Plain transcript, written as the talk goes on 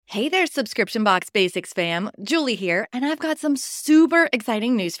Hey there, Subscription Box Basics fam. Julie here, and I've got some super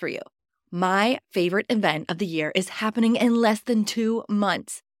exciting news for you. My favorite event of the year is happening in less than 2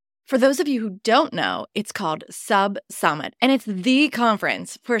 months. For those of you who don't know, it's called Sub Summit, and it's the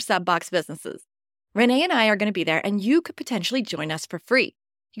conference for sub box businesses. Renee and I are going to be there, and you could potentially join us for free.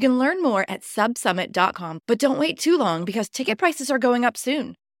 You can learn more at subsummit.com, but don't wait too long because ticket prices are going up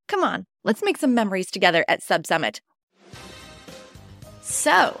soon. Come on, let's make some memories together at Sub Summit.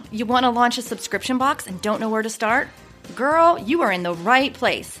 So, you want to launch a subscription box and don't know where to start? Girl, you are in the right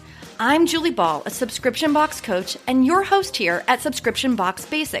place. I'm Julie Ball, a subscription box coach, and your host here at Subscription Box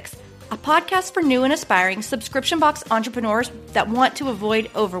Basics, a podcast for new and aspiring subscription box entrepreneurs that want to avoid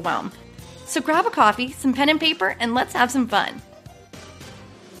overwhelm. So grab a coffee, some pen and paper, and let's have some fun.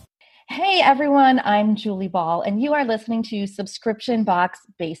 Hey everyone, I'm Julie Ball, and you are listening to Subscription Box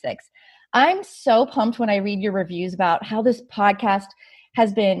Basics. I'm so pumped when I read your reviews about how this podcast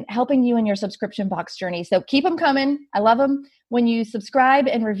has been helping you in your subscription box journey. So keep them coming. I love them. When you subscribe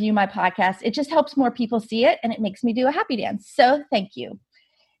and review my podcast, it just helps more people see it and it makes me do a happy dance. So thank you.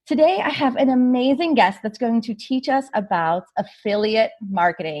 Today, I have an amazing guest that's going to teach us about affiliate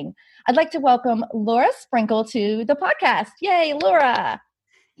marketing. I'd like to welcome Laura Sprinkle to the podcast. Yay, Laura.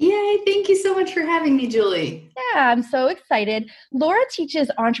 Yay, thank you so much for having me, Julie. Yeah, I'm so excited. Laura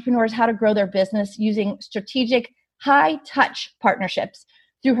teaches entrepreneurs how to grow their business using strategic high-touch partnerships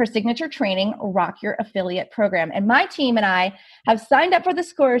through her signature training, Rock Your Affiliate program. And my team and I have signed up for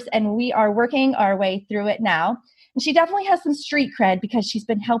this course, and we are working our way through it now. And she definitely has some street cred because she's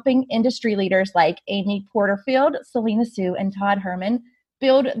been helping industry leaders like Amy Porterfield, Selena Soo, and Todd Herman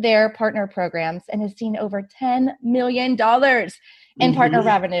build their partner programs and has seen over $10 million in partner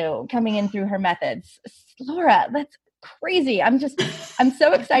revenue coming in through her methods. Laura, that's crazy. I'm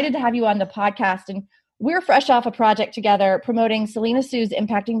so excited to have you on the podcast. And we're fresh off a project together promoting Selena Soo's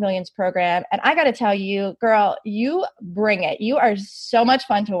Impacting Millions program. And I got to tell you, girl, you bring it. You are so much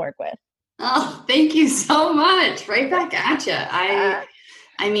fun to work with. Oh, thank you so much. Right back at you.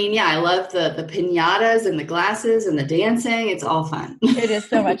 I love the piñatas and the glasses and the dancing. It's all fun. It is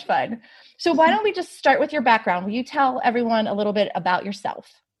so much fun. So why don't we just start with your background? Will you tell everyone a little bit about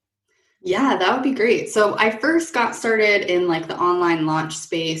yourself? Yeah, that would be great. So I first got started in the online launch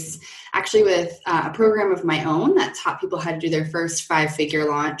space, actually with a program of my own that taught people how to do their first 5-figure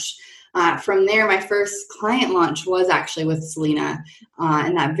launch. From there, my first client launch was actually with Selena.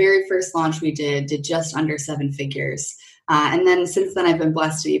 And that very first launch we did just under 7 figures. And then since then, I've been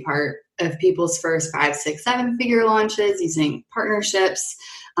blessed to be part of people's first 5, 6, 7-figure launches using partnerships.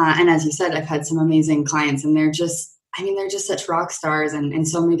 And as you said, I've had some amazing clients, and they're just such rock stars in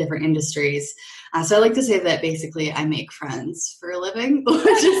so many different industries. So I like to say that basically I make friends for a living,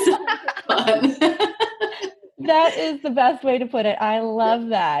 which is fun. That is the best way to put it. I love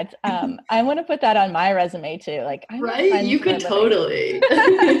that. I want to put that on my resume too. Right? You could totally.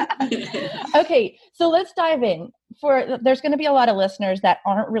 Okay, so let's dive in. There's going to be a lot of listeners that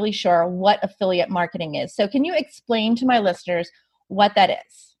aren't really sure what affiliate marketing is. So can you explain to my listeners what that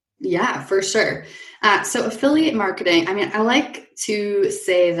is? Yeah, for sure. So affiliate marketing, I like to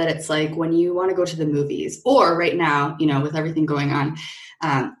say that it's like when you want to go to the movies, or right now, with everything going on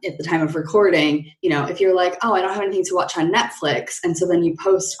at the time of recording, if you're like, oh, I don't have anything to watch on Netflix. And so then you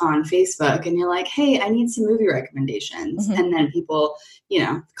post on Facebook and you're like, hey, I need some movie recommendations. Mm-hmm. And then people,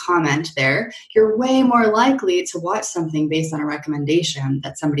 comment there. You're way more likely to watch something based on a recommendation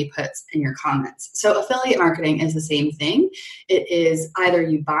that somebody puts in your comments. So affiliate marketing is the same thing. It is either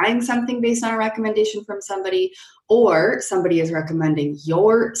you buying something based on a recommendation from somebody, or somebody is recommending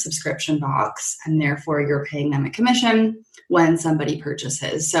your subscription box and therefore you're paying them a commission when somebody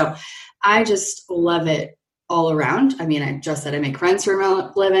purchases. So I just love it all around. I just said I make friends for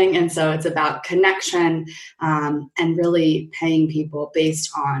a living. And so it's about connection and really paying people based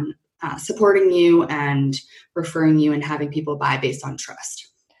on supporting you and referring you and having people buy based on trust.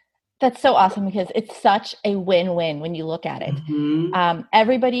 That's so awesome because it's such a win-win when you look at it. Mm-hmm.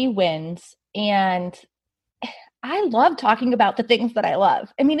 Everybody wins. And I love talking about the things that I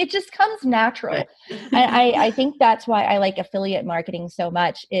love. It just comes natural. Right. And I think that's why I like affiliate marketing so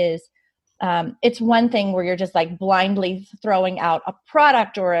much is it's one thing where you're just blindly throwing out a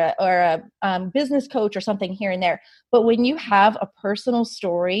product or a business coach or something here and there. But when you have a personal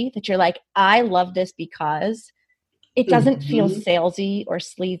story that you're like, I love this because it doesn't feel salesy or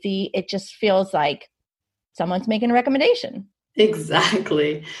sleazy. It just feels like someone's making a recommendation.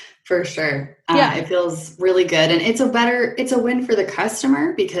 Exactly. For sure. It feels really good. And it's a win for the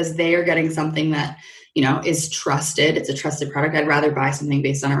customer because they are getting something that is trusted. It's a trusted product. I'd rather buy something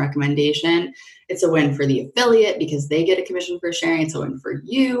based on a recommendation. It's a win for the affiliate because they get a commission for sharing. It's a win for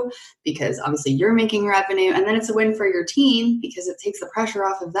you because obviously you're making revenue. And then it's a win for your team because it takes the pressure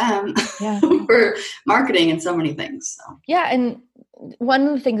off of them for marketing and so many things. So. Yeah. And one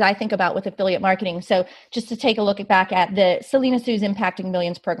of the things I think about with affiliate marketing, so just to take a look back at the Selena Sue's Impacting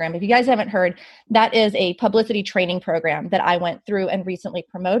Millions program, if you guys haven't heard, that is a publicity training program that I went through and recently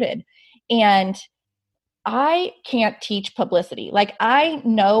promoted. And I can't teach publicity. Like, I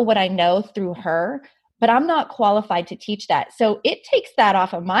know what I know through her, but I'm not qualified to teach that. So it takes that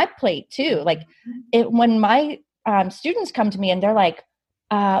off of my plate too. Like when my students come to me and they're like,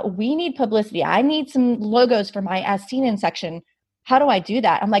 we need publicity. I need some logos for my As Seen In section. How do I do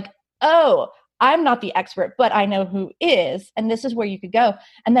that? I'm like, oh, I'm not the expert, but I know who is. And this is where you could go.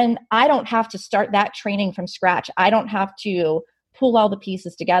 And then I don't have to start that training from scratch. I don't have to pull all the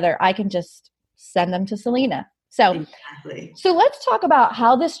pieces together. I can just send them to Selena. So let's talk about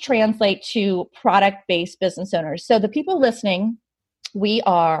how this translates to product-based business owners. So the people listening, we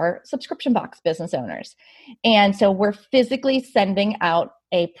are subscription box business owners. And so we're physically sending out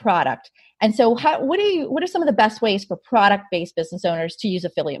a product. And so what are some of the best ways for product-based business owners to use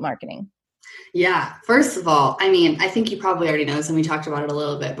affiliate marketing? Yeah. First of all, I think you probably already know this, and we talked about it a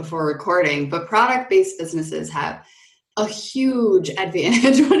little bit before recording, but product-based businesses have a huge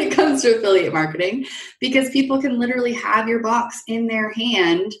advantage when it comes to affiliate marketing because people can literally have your box in their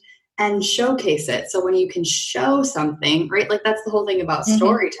hand and showcase it. So when you can show something, right? Like that's the whole thing about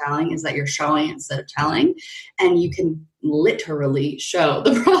storytelling is that you're showing instead of telling, and you can literally show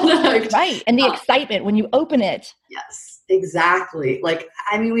the product. Right. And the excitement when you open it. Yes, exactly. Like,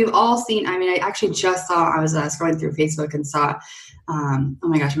 we've all seen, I actually just saw, I was scrolling through Facebook and saw, oh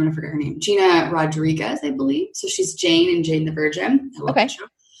my gosh, I'm going to forget her name. Gina Rodriguez, I believe. So she's Jane in Jane the Virgin. I love that show.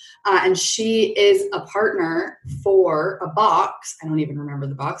 And she is a partner for a box. I don't even remember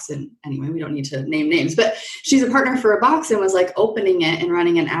the box. And anyway, we don't need to name names, but she's a partner for a box and was like opening it and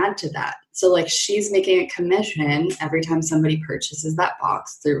running an ad to that. So like she's making a commission every time somebody purchases that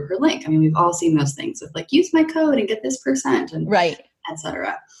box through her link. We've all seen those things with like, use my code and get this % and et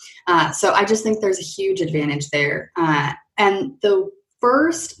cetera. So I just think there's a huge advantage there. And the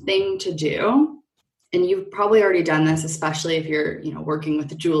first thing to do, and you've probably already done this, especially if you're, working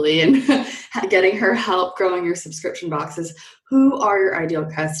with Julie and getting her help growing your subscription boxes, who are your ideal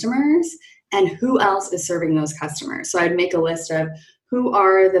customers and who else is serving those customers? So I'd make a list of who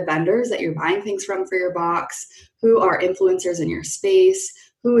are the vendors that you're buying things from for your box, who are influencers in your space,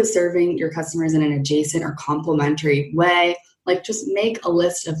 who is serving your customers in an adjacent or complementary way. Like just make a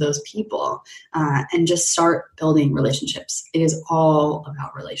list of those people and just start building relationships. It is all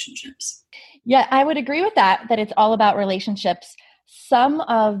about relationships. Yeah, I would agree with that it's all about relationships.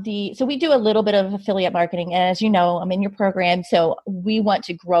 So we do a little bit of affiliate marketing. And as you know, I'm in your program, so we want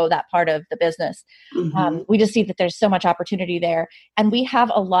to grow that part of the business. We just see that there's so much opportunity there. And we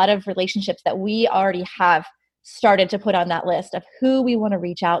have a lot of relationships that we already have started to put on that list of who we want to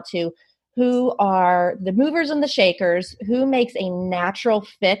reach out to, who are the movers and the shakers, who makes a natural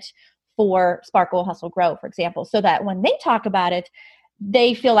fit for Sparkle, Hustle, Grow, for example, so that when they talk about it,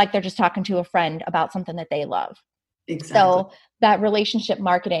 they feel like they're just talking to a friend about something that they love. Exactly. So that relationship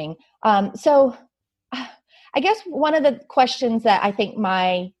marketing. So I guess one of the questions that I think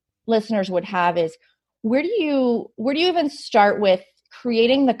my listeners would have is, where do you even start with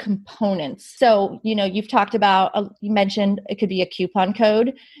creating the components? So, you've talked about, you mentioned it could be a coupon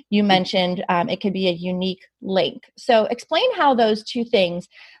code. You mentioned it could be a unique link. So explain how those two things,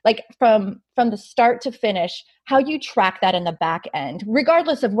 like from the start to finish, how you track that in the back end,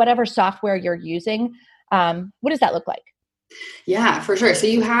 regardless of whatever software you're using. What does that look like? Yeah, for sure. So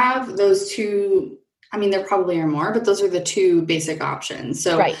you have those two, there probably are more, but those are the two basic options.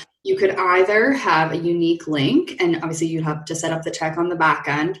 So you could either have a unique link, and obviously you'd have to set up the check on the back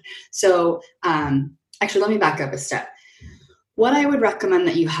end. So actually, let me back up a step. What I would recommend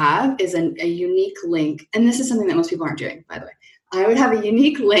that you have is a unique link. And this is something that most people aren't doing, by the way. I would have a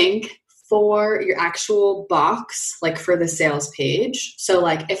unique link for your actual box, like for the sales page. So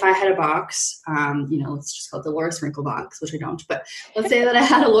like if I had a box, let's just call it the Laura Sprinkle box, which I don't, but let's say that I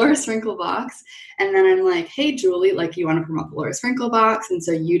had a Laura Sprinkle box, and then I'm like, hey, Julie, like you want to promote the Laura Sprinkle box. And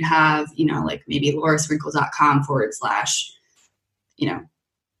so you'd have, like maybe laurasprinkle.com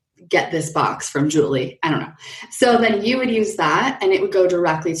 / get this box from Julie. I don't know. So then you would use that and it would go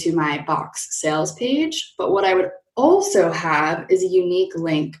directly to my box sales page. But what I would also have is a unique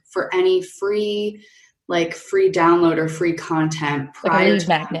link for any free like free download or free content prior to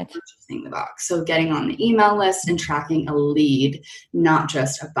purchasing the box. So getting on the email list and tracking a lead, not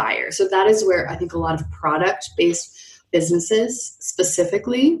just a buyer. So that is where I think a lot of product-based businesses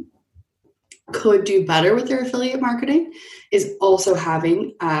specifically could do better with their affiliate marketing, is also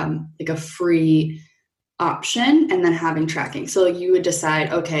having like a free option and then having tracking. So you would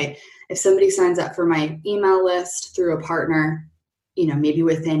decide, okay, if somebody signs up for my email list through a partner, maybe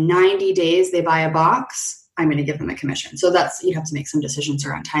within 90 days they buy a box, I'm going to give them a commission. So you have to make some decisions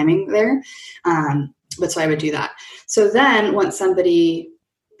around timing there. But so I would do that. So then once somebody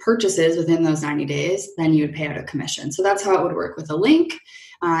purchases within those 90 days, then you would pay out a commission. So that's how it would work with a link.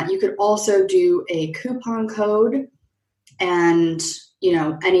 You could also do a coupon code, and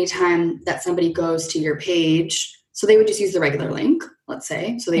anytime that somebody goes to your page, so they would just use the regular link, let's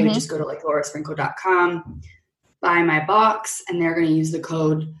say. So they would just go to like laurasfranco.com, buy my box, and they're going to use the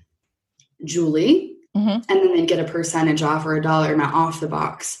code Julie, and then they'd get a percentage off or a dollar amount off the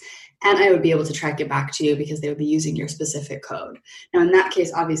box. And I would be able to track it back to you because they would be using your specific code. Now, in that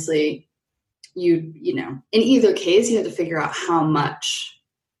case, obviously, in either case, you have to figure out how much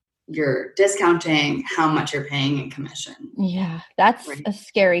you're discounting, how much you're paying in commission. Yeah, that's right. A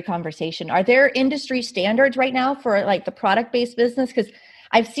scary conversation. Are there industry standards right now for like the product-based business? Because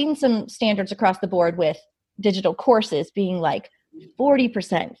I've seen some standards across the board with digital courses being like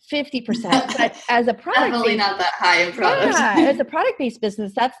 40%, 50%. But as a product, definitely not that high in product. Yeah, as a product-based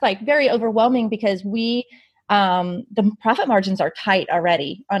business, that's like very overwhelming because the profit margins are tight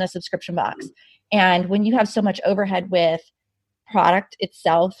already on a subscription box. And when you have so much overhead with product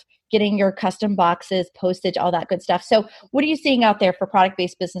itself, getting your custom boxes, postage, all that good stuff. So what are you seeing out there for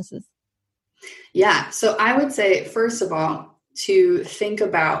product-based businesses? Yeah. So I would say, first of all, to think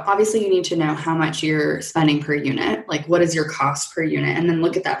about, obviously you need to know how much you're spending per unit, like what is your cost per unit, and then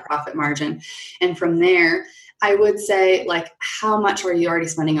look at that profit margin. And from there, I would say, like, how much are you already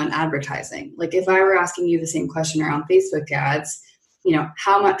spending on advertising? Like if I were asking you the same question around Facebook ads,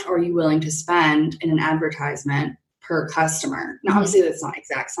 how much are you willing to spend in an advertisement per customer? Now, obviously that's not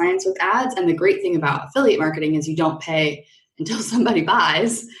exact science with ads. And the great thing about affiliate marketing is you don't pay until somebody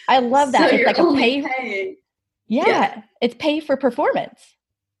buys. I love that. So it's like a pay. Paying. Yeah, it's pay for performance.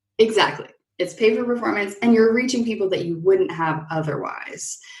 Exactly. It's pay for performance, and you're reaching people that you wouldn't have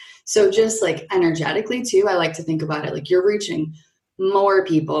otherwise. So just like energetically too, I like to think about it like you're reaching more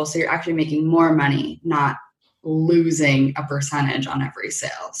people. So you're actually making more money, not losing a percentage on every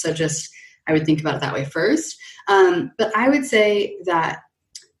sale. So just, I would think about it that way first. But I would say that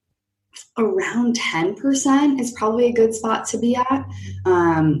around 10% is probably a good spot to be at.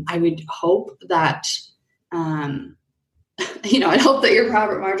 I would hope that, I'd hope that your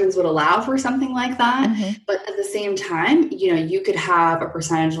profit margins would allow for something like that. But at the same time, you could have a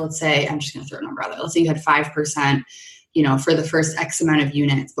percentage, let's say, I'm just going to throw a number out there. Let's say you had 5%, for the first X amount of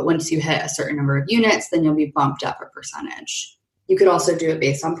units. But once you hit a certain number of units, then you'll be bumped up a percentage. You could also do it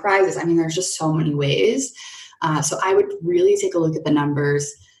based on prizes. I mean, there's just so many ways. So I would really take a look at the numbers,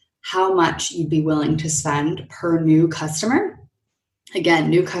 how much you'd be willing to spend per new customer. Again,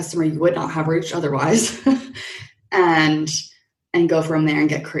 new customer you would not have reached otherwise. and go from there and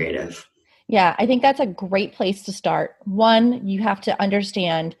get creative. Yeah, I think that's a great place to start. One, you have to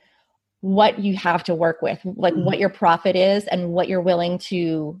understand what you have to work with, like what your profit is and what you're willing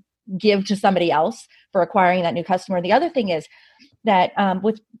to give to somebody else for acquiring that new customer. The other thing is that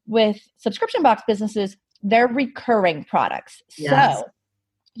with subscription box businesses, they're recurring products. Yes. So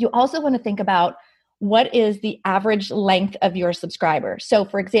you also want to think about what is the average length of your subscriber. So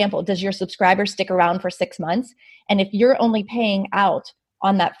for example, does your subscriber stick around for 6 months? And if you're only paying out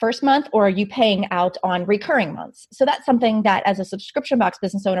on that first month, or are you paying out on recurring months? So that's something that as a subscription box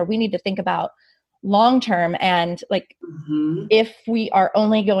business owner, we need to think about long-term. And like, if we are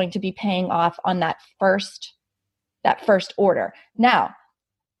only going to be paying off on that first order. Now,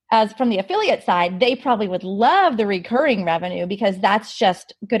 as from the affiliate side, they probably would love the recurring revenue because that's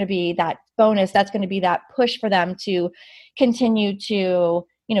just going to be that bonus. That's going to be that push for them to continue to,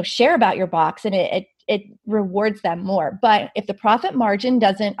 share about your box, and it rewards them more. But if the profit margin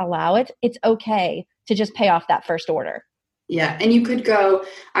doesn't allow it, it's okay to just pay off that first order. Yeah. And you could go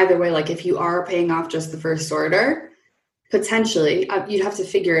either way. Like if you are paying off just the first order, potentially you'd have to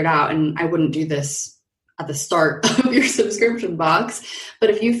figure it out. And I wouldn't do this at the start of your subscription box. But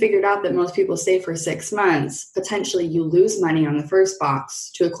if you figured out that most people stay for 6 months, potentially you lose money on the first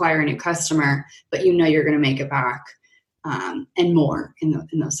box to acquire a new customer, but you're going to make it back and more in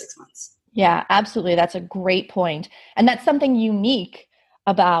those 6 months. Yeah, absolutely. That's a great point. And that's something unique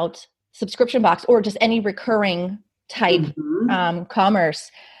about subscription box or just any recurring type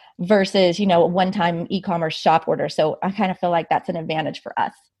commerce. versus, a one-time e-commerce shop order. So I kind of feel like that's an advantage for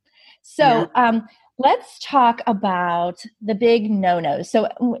us. So let's talk about the big no-nos. So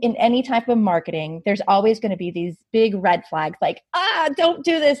in any type of marketing, there's always going to be these big red flags like, don't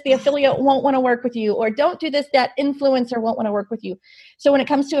do this. The affiliate won't want to work with you, or don't do this. That influencer won't want to work with you. So when it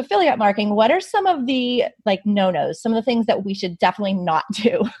comes to affiliate marketing, what are some of the like no-nos, some of the things that we should definitely not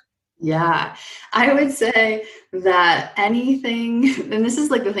do? Yeah, I would say that anything, and this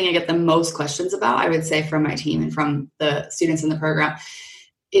is like the thing I get the most questions about, I would say from my team and from the students in the program,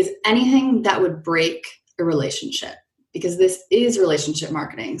 is anything that would break a relationship, because this is relationship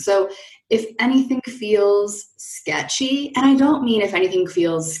marketing. So if anything feels sketchy, and I don't mean if anything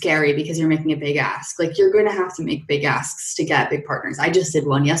feels scary because you're making a big ask, like you're going to have to make big asks to get big partners. I just did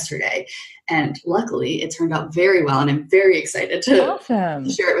one yesterday, and luckily it turned out very well, and I'm very excited to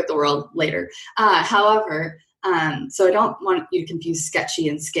share it with the world later. However, so I don't want you to confuse sketchy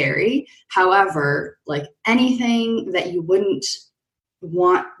and scary. However, like anything that you wouldn't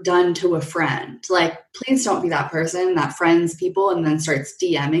want done to a friend, like please don't be that person that friends people and then starts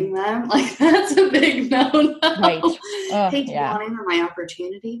DMing them. Like that's a big no. Right. Hey, do you want to know my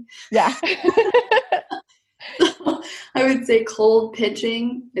opportunity? Yeah. So I would say cold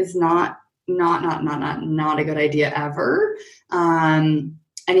pitching is not a good idea ever.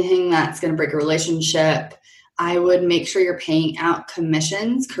 Anything that's going to break a relationship, I would make sure you're paying out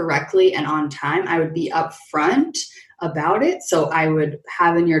commissions correctly and on time. I would be upfront about it. So I would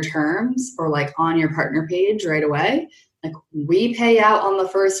have in your terms or like on your partner page right away, like we pay out on the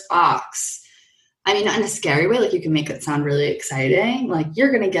first box. I mean, not in a scary way, like you can make it sound really exciting. Like you're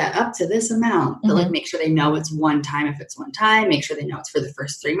going to get up to this amount, but like make sure they know it's one time. If it's one time, make sure they know it's for the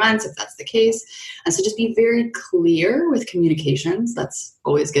first 3 months, if that's the case. And so just be very clear with communications. That's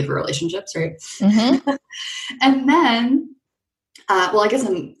always good for relationships, right? And then, well, I guess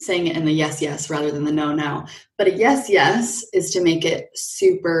I'm saying it in the yes rather than the no. But a yes is to make it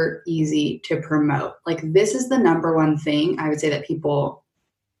super easy to promote. Like this is the number one thing I would say that people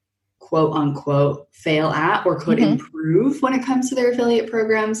quote unquote fail at or could improve when it comes to their affiliate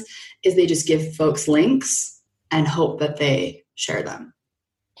programs is they just give folks links and hope that they share them.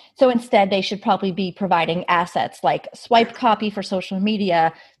 So instead, they should probably be providing assets like swipe copy for social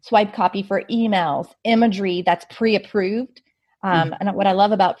media, swipe copy for emails, imagery that's pre-approved. And what I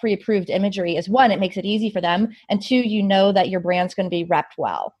love about pre-approved imagery is one, it makes it easy for them. And two, you know that your brand's going to be repped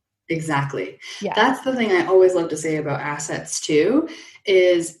well. Exactly. Yeah. That's the thing I always love to say about assets too,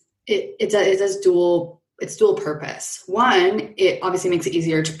 is it's dual purpose. One, it obviously makes it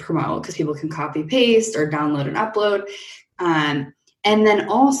easier to promote because people can copy paste or download and upload. And then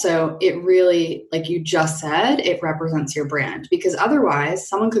also it really, like you just said, it represents your brand, because otherwise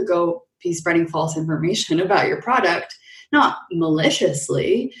someone could go be spreading false information about your product, not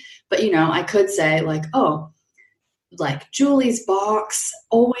maliciously, but I could say like, oh, like Julie's box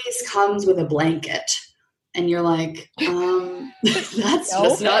always comes with a blanket. And you're like, that's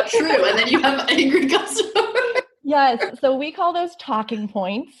just not true. And then you have an angry customer. Yes. So we call those talking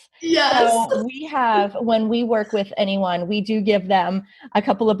points. Yes. So when we work with anyone, we do give them a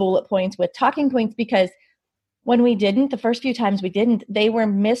couple of bullet points with talking points, because when the first few times we didn't, they were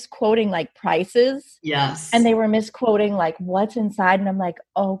misquoting like prices. Yes. And they were misquoting like what's inside. And I'm like,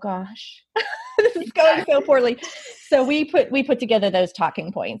 oh gosh, this is going so poorly. So we put together those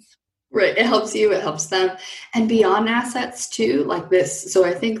talking points. Right. It helps you, it helps them. And beyond assets too, like this. So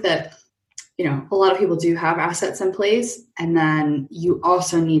I think that, a lot of people do have assets in place, and then you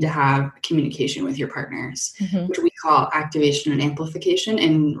also need to have communication with your partners, which we call activation and amplification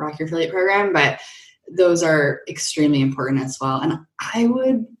in Rock Your Affiliate program. But those are extremely important as well. And I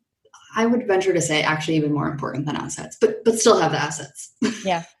would venture to say actually even more important than assets, but still have the assets.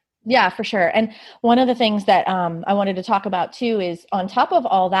 Yeah, for sure. And one of the things that I wanted to talk about too is on top of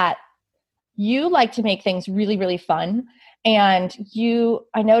all that, you like to make things really, really fun. And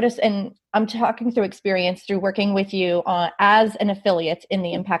I notice, and I'm talking through experience through working with you as an affiliate in the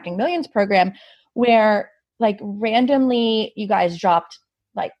Impacting Millions program, where like randomly you guys dropped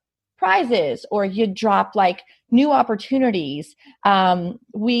like prizes, or you dropped like new opportunities.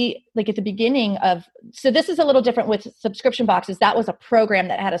 We like at the beginning so this is a little different with subscription boxes. That was a program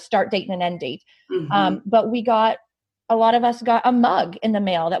that had a start date and an end date. But a lot of us got a mug in the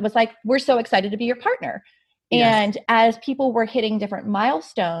mail that was like, we're so excited to be your partner. Yes. And as people were hitting different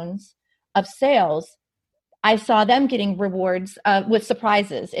milestones of sales, I saw them getting rewards with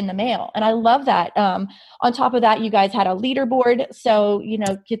surprises in the mail. And I love that. On top of that, you guys had a leaderboard. So,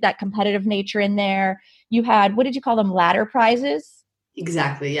 get that competitive nature in there. You had, what did you call them? Ladder prizes?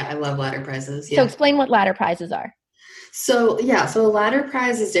 Exactly. Yeah. I love ladder prizes. Yeah. So explain what ladder prizes are. So yeah, so a ladder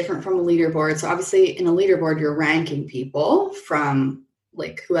prize is different from a leaderboard. So obviously in a leaderboard, you're ranking people from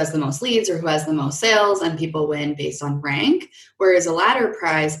like who has the most leads or who has the most sales, and people win based on rank. Whereas a ladder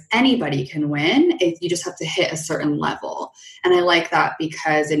prize, anybody can win. You just have to hit a certain level. And I like that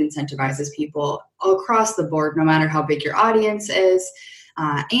because it incentivizes people across the board, no matter how big your audience is.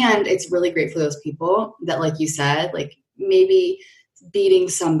 And it's really great for those people that, like you said, like maybe beating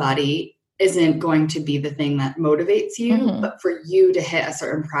somebody isn't going to be the thing that motivates you, Mm-hmm. but for you to hit a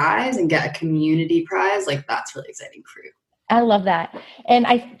certain prize and get a community prize, like that's really exciting for you. I love that. And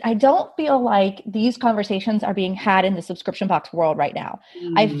I don't feel like these conversations are being had in the subscription box world right now.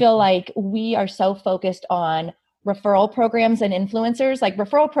 I feel like we are so focused on referral programs and influencers, like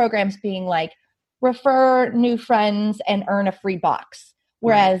referral programs being like refer new friends and earn a free box.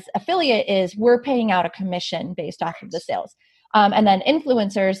 Whereas affiliate is we're paying out a commission based off of the sales. And then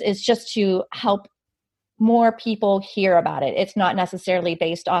influencers is just to help more people hear about it. It's not necessarily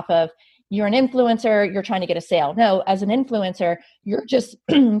based off of you're an influencer, you're trying to get a sale. No, as an influencer, you're just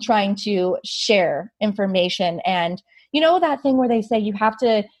trying to share information. And you know that thing where they say you have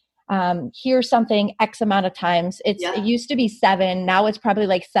to hear something X amount of times. It used to be 7, now it's probably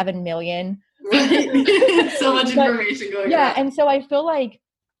like 7 million. Right. So much information going on. Yeah, and so I feel like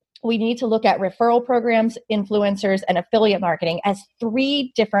we need to look at referral programs, influencers, and affiliate marketing as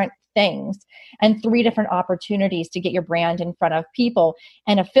 3 different things and 3 different opportunities to get your brand in front of people.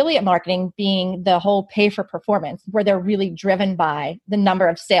 And affiliate marketing being the whole pay for performance, where they're really driven by the number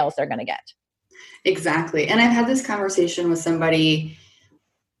of sales they're going to get. Exactly. And I've had this conversation with somebody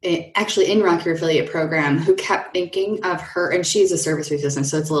actually in Rock Your Affiliate program who kept thinking of her, and she's a service-based business,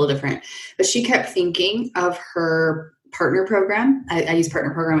 so it's a little different, but she kept thinking of her partner program. I use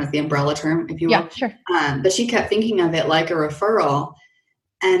partner program as the umbrella term, if you will. Yeah, sure. But she kept thinking of it like a referral.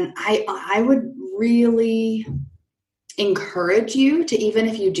 And I would really encourage you to, even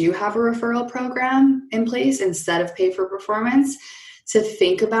if you do have a referral program in place instead of pay for performance, to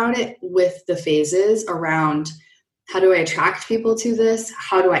think about it with the phases around how do I attract people to this?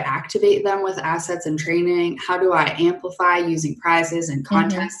 How do I activate them with assets and training? How do I amplify using prizes and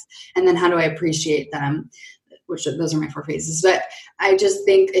contests? And then how do I appreciate them? Which those are my 4 phases. But I just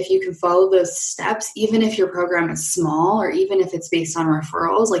think if you can follow those steps, even if your program is small or even if it's based on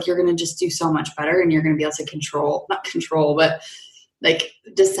referrals, like you're going to just do so much better, and you're going to be able to not control, but like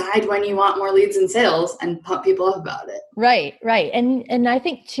decide when you want more leads and sales and pump people up about it. Right. And I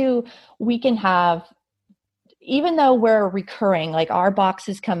think too, we can have, even though we're recurring, like our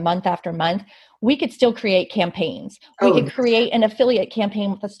boxes come month after month, we could still create campaigns. We could create an affiliate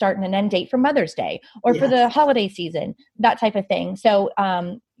campaign with a start and an end date for Mother's Day or for the holiday season, that type of thing. So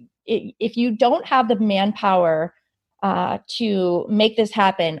if you don't have the manpower to make this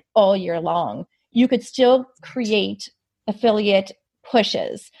happen all year long, you could still create affiliate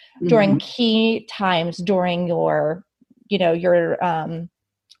pushes during key times during your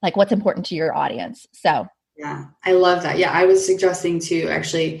like what's important to your audience. So yeah, I love that. Yeah, I was suggesting to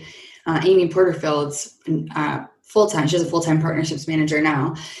actually Amy Porterfield's full-time. She's a full-time partnerships manager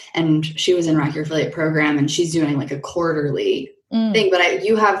now, and she was in Rock Your Affiliate program, and she's doing like a quarterly thing. But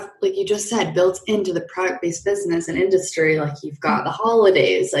you have, like you just said, built into the product-based business and industry, like you've got the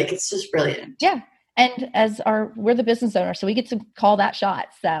holidays. Like it's just brilliant. Yeah. And we're the business owner, so we get to call that shot.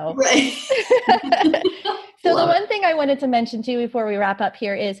 So, right. So the one thing I wanted to mention too, before we wrap up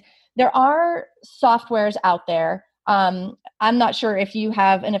here, is there are softwares out there. I'm not sure if you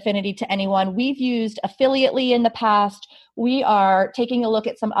have an affinity to anyone. We've used Affiliately in the past. We are taking a look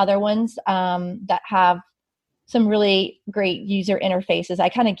at some other ones that have some really great user interfaces. I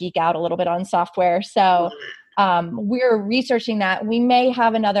kind of geek out a little bit on software. So we're researching that. We may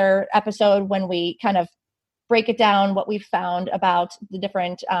have another episode when we kind of break it down, what we've found about the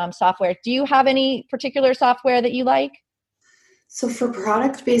different software. Do you have any particular software that you like? So for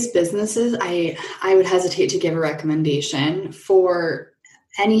product-based businesses, I would hesitate to give a recommendation. For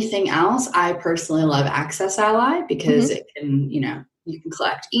anything else, I personally love Access Ally because it can, you can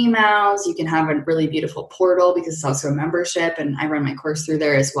collect emails, you can have a really beautiful portal because it's also a membership, and I run my course through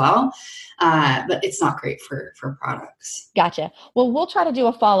there as well. But it's not great for products. Gotcha. Well, we'll try to do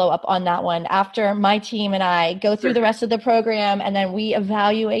a follow-up on that one after my team and I go through the rest of the program, and then we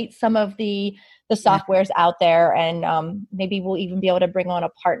evaluate some of the softwares out there, and maybe we'll even be able to bring on a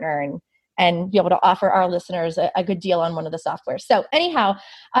partner and be able to offer our listeners a good deal on one of the softwares. So anyhow,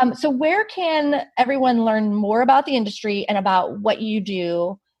 so where can everyone learn more about the industry and about what you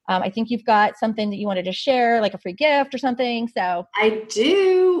do? I think you've got something that you wanted to share, like a free gift or something. So I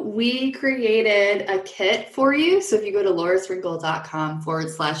do. We created a kit for you. So if you go to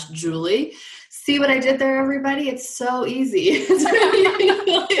laurasringle.com/Julie, See what I did there, everybody? It's so easy.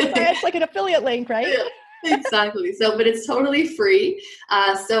 It's like an affiliate link, right? Yeah, exactly. So, but it's totally free.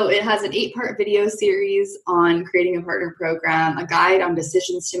 So it has an 8-part video series on creating a partner program, a guide on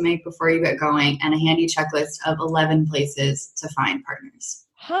decisions to make before you get going, and a handy checklist of 11 places to find partners.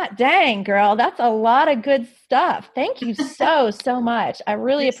 Hot dang, girl. That's a lot of good stuff. Thank you so much. I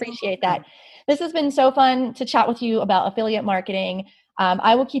really appreciate that. This has been so fun to chat with you about affiliate marketing.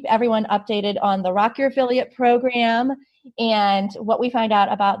 I will keep everyone updated on the Rock Your Affiliate program and what we find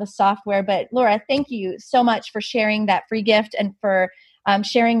out about the software. But Laura, thank you so much for sharing that free gift and for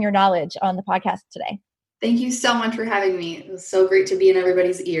sharing your knowledge on the podcast today. Thank you so much for having me. It was so great to be in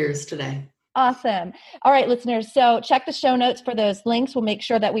everybody's ears today. Awesome. All right, listeners. So check the show notes for those links. We'll make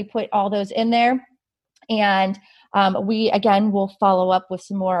sure that we put all those in there. And we, again, will follow up with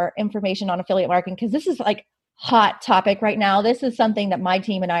some more information on affiliate marketing because this is like hot topic right now. This is something that my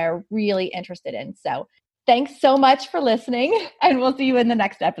team and I are really interested in. So thanks so much for listening, and we'll see you in the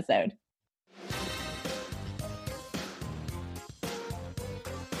next episode.